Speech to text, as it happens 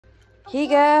Hey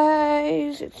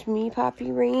guys, it's me,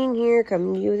 Poppy Rain here,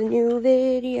 coming to you with a new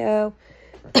video.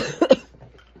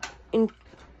 And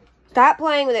stop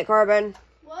playing with it, Corbin.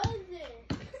 What is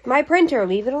it? My printer,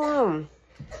 leave it alone.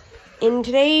 In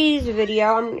today's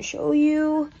video, I'm going to show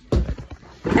you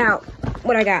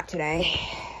what I got today.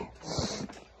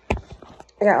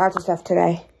 I got lots of stuff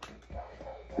today.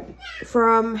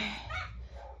 From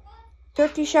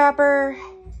Thrifty Shopper,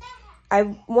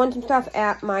 I won some stuff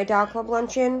at my Dog Club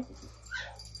luncheon.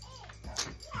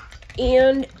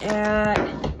 And at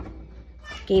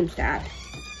GameStop.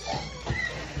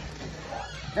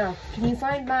 Oh, can you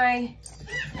find my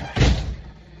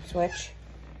Switch?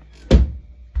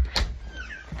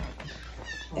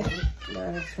 No,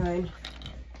 that's fine.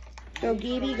 So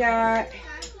Gaby got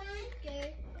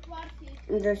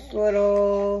this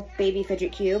little baby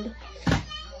fidget cube.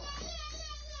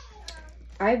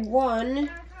 I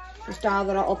won this doll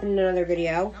that I'll open in another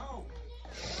video.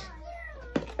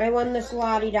 I won this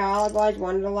Lottie doll. I've always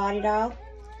wanted a Lottie doll.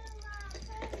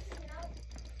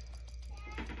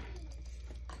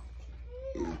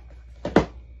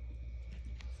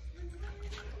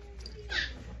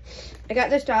 I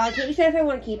got this doll. I can't decide if I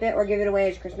want to keep it or give it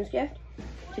away as a Christmas gift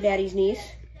to Daddy's niece.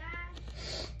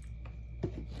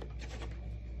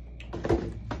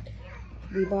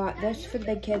 We bought this for the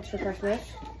big kids for Christmas.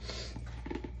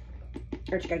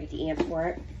 Or just gotta get the ants for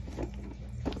it.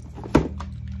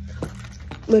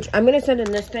 Which I'm going to send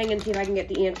in this thing and see if I can get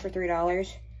the ants for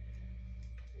 $3.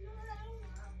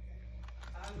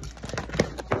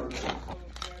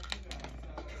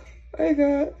 I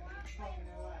got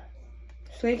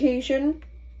Slaycation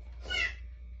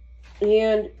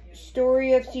and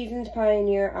Story of Seasons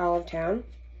Pioneer Olive Town.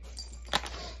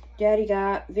 Daddy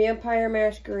got Vampire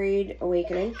Masquerade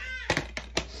Awakening.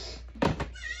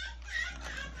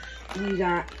 We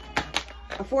got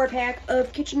a 4-pack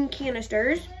of kitchen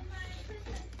canisters.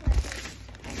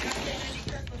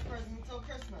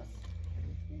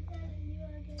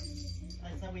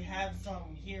 We have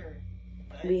some here.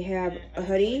 We have a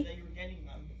hoodie,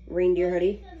 reindeer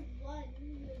hoodie.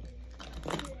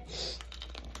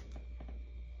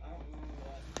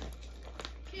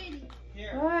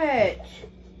 What?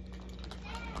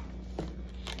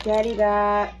 Daddy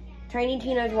got Tiny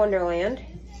Tina's Wonderland.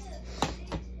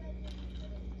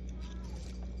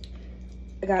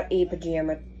 I got a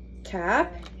pajama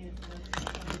top.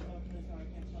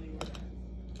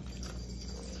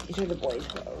 These are the boys'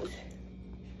 clothes.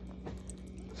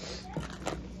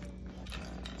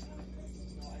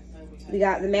 We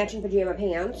got the matching pajama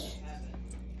pants.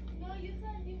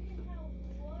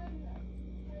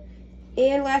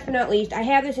 And last but not least, I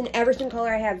have this in every single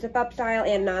color. I have zip-up style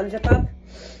and non-zip-up.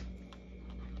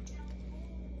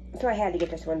 So I had to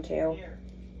get this one too.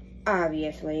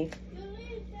 Obviously.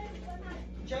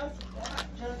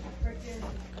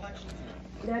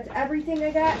 That's everything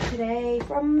I got today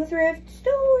from the thrift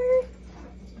store.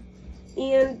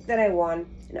 And that I won.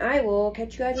 And I will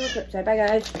catch you guys on the flip side. Bye,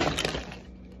 guys.